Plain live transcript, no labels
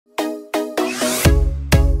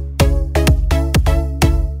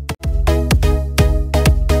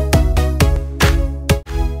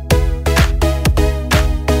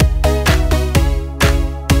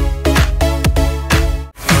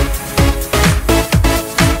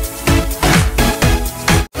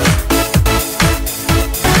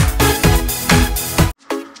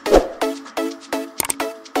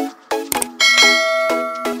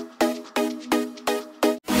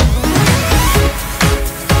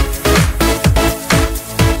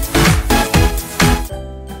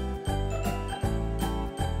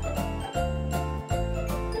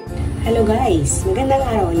guys! Magandang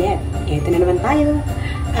araw ulit. Ito na naman tayo.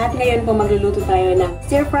 At ngayon po magluluto tayo ng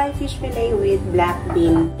stir-fry fish fillet with black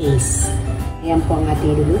bean paste. Ayan po ang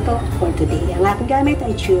ating luluto for today. Ang ating gamit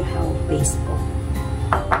ay churro paste po.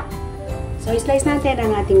 So, i-slice natin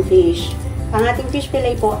ang ating fish. Ang ating fish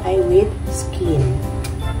fillet po ay with skin.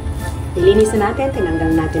 Nilinis na natin,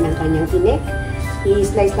 tinanggal natin ang kanyang tinik.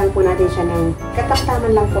 I-slice lang po natin siya ng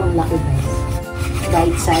katamtaman lang po ang laki guys.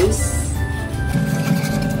 Bite size.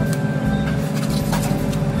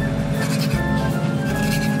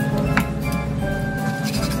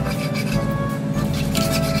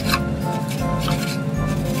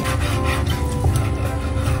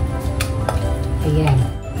 Ayan.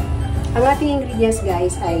 Ang ating ingredients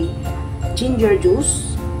guys ay ginger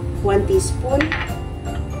juice, 1 teaspoon,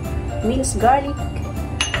 minced garlic,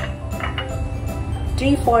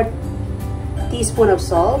 3/4 teaspoon of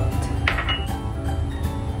salt,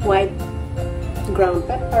 white ground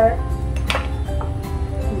pepper,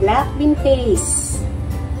 black bean paste,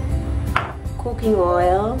 cooking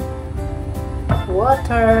oil,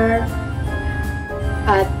 water,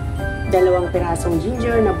 at 2 pirasong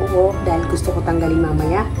ginger na buo dahil gusto ko tanggalin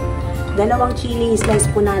mamaya. 2 chilli slice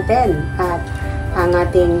po natin at ang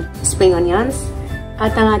ating spring onions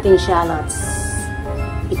at ang ating shallots.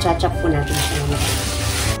 I-chop po natin siya.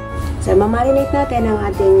 So, mamarinate natin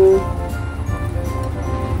ang ating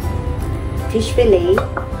fish fillet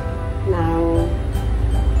ng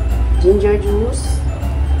ginger juice,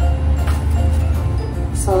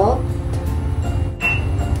 salt,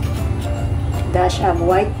 dash of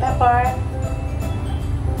white pepper.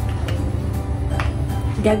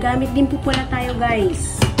 Gagamit din po pala tayo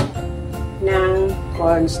guys ng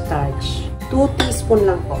cornstarch. 2 teaspoon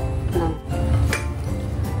lang po.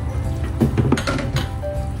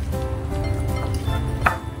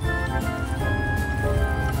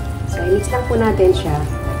 So, i-mix lang po natin siya.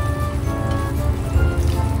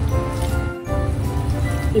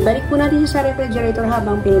 Ibalik po natin siya sa refrigerator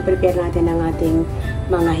habang piniprepare natin ang ating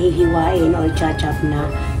mga hihiwain or chop na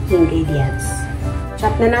ingredients.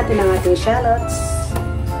 Chop na natin ang ating shallots.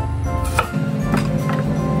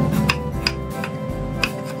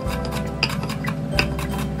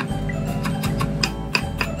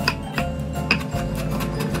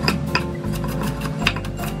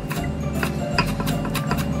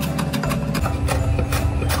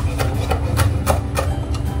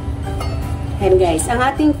 And guys, ang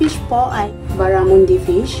ating fish po ay Baramundi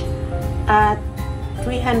fish at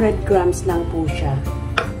 300 grams lang po siya.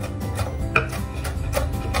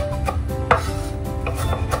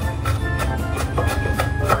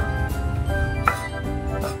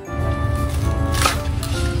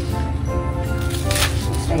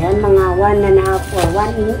 So, ayan, mga 1.5 or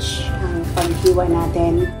 1 inch ang paghiwa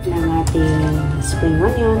natin ng ating spring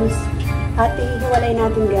onions. At ihiwalay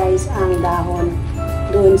natin guys ang dahon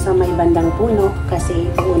doon sa may bandang puno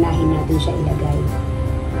kasi uunahin natin siya ilagay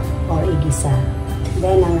or igisa.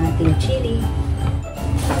 Then, ang ating chili.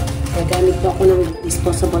 Gagamit po ako ng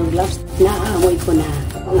disposable gloves. Naaamoy ko na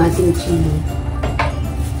ang ating chili.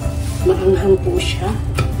 Maanghang po siya.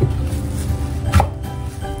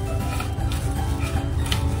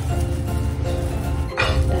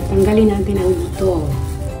 Tatanggalin natin ang buto.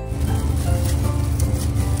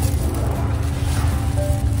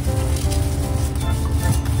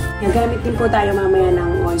 Gagamit din po tayo mamaya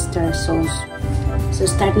ng oyster sauce. So,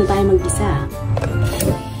 start na tayo mag-gisa.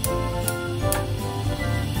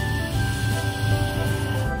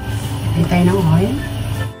 Lagay tayo ng oil,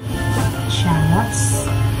 shallots,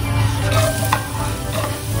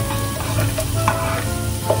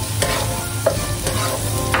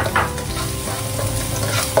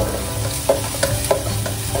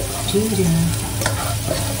 ginger,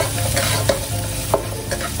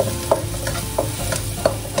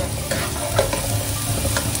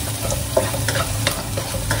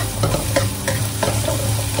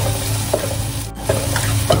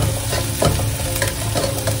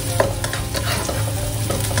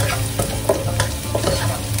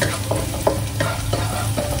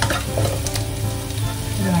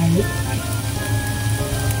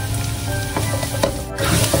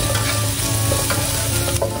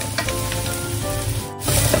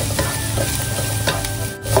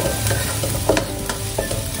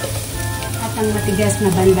 ang matigas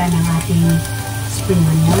na banda ng ating spring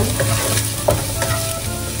onion.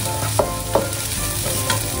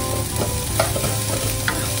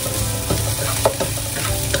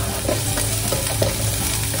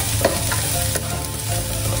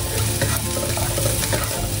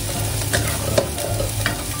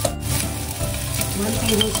 One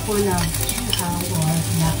tablespoon of chilli or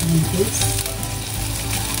black bean paste.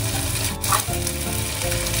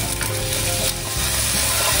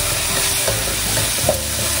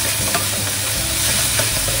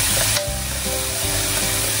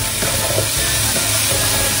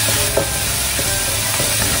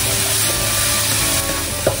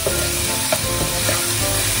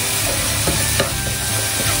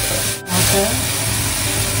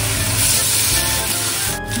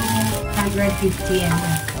 150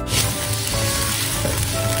 ml.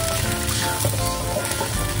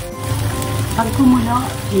 Pag kumulo,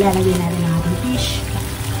 ilalagay natin ang ating fish.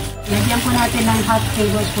 Lagyan po natin ng half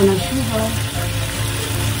tablespoon ng sugar.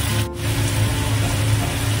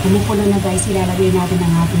 Kumukulo na guys, ilalagay natin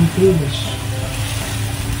ang ating fish.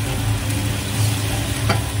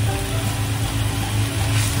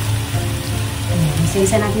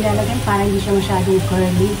 Isa-isa natin ilalagay para hindi siya masyadong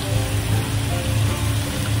curly.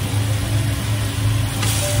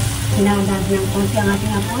 Hinahon natin ng konti ang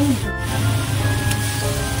ating apoy.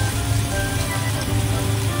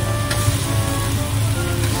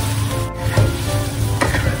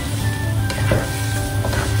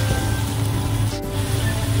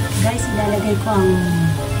 Guys, ilalagay ko ang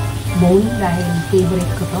bone dahil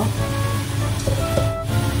favorite ko to.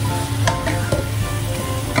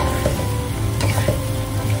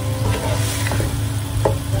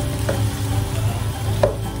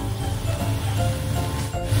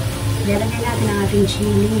 Ilalagay natin ang ating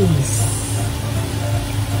chilies.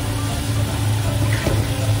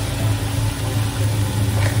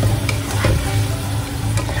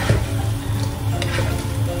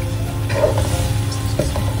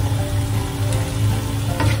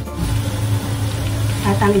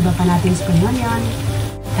 At ang iba pa natin spring onion.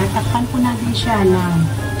 Tatakpan po natin siya ng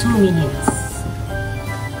 2 minutes.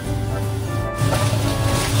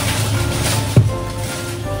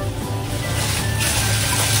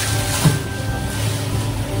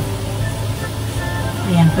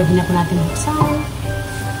 Ayan, pwede na po natin buksan.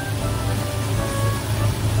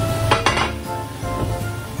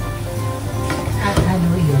 At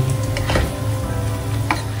haluin.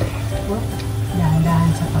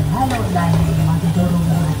 Dahan-dahan sa paghalo dahil magdudurog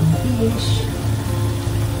ang ating fish.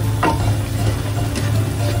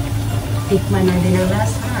 Tikman natin ang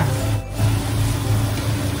lasa.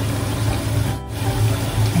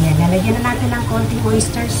 Ayan, lalagyan na natin ng konting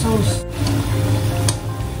oyster sauce.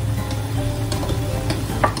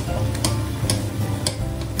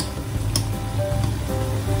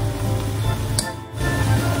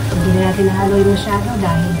 Hindi na natin nahaloy masyado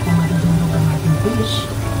dahil kung madudurog ang ating fish.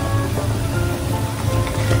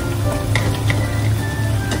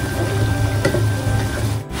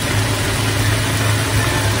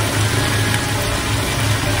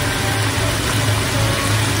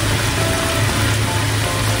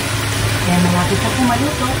 Kaya malapit na po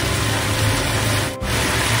maluto.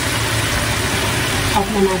 Off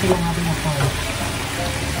na natin ang ating apoy.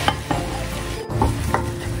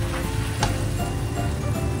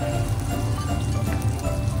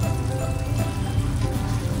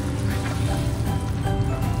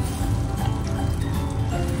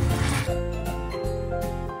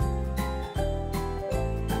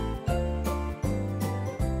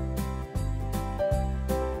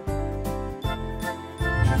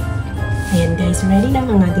 Ayan guys, ready na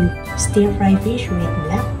ang ating stir-fry fish with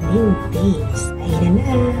black bean paste. Ayan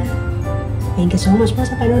na! Thank you so much po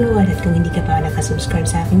sa panonood at kung hindi ka pa nakasubscribe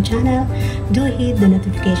sa aking channel, do hit the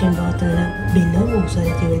notification button below so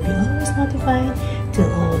that you will be always notified to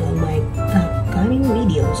all of my upcoming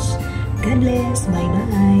videos. God bless!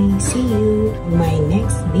 Bye-bye! See you in my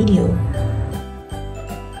next video!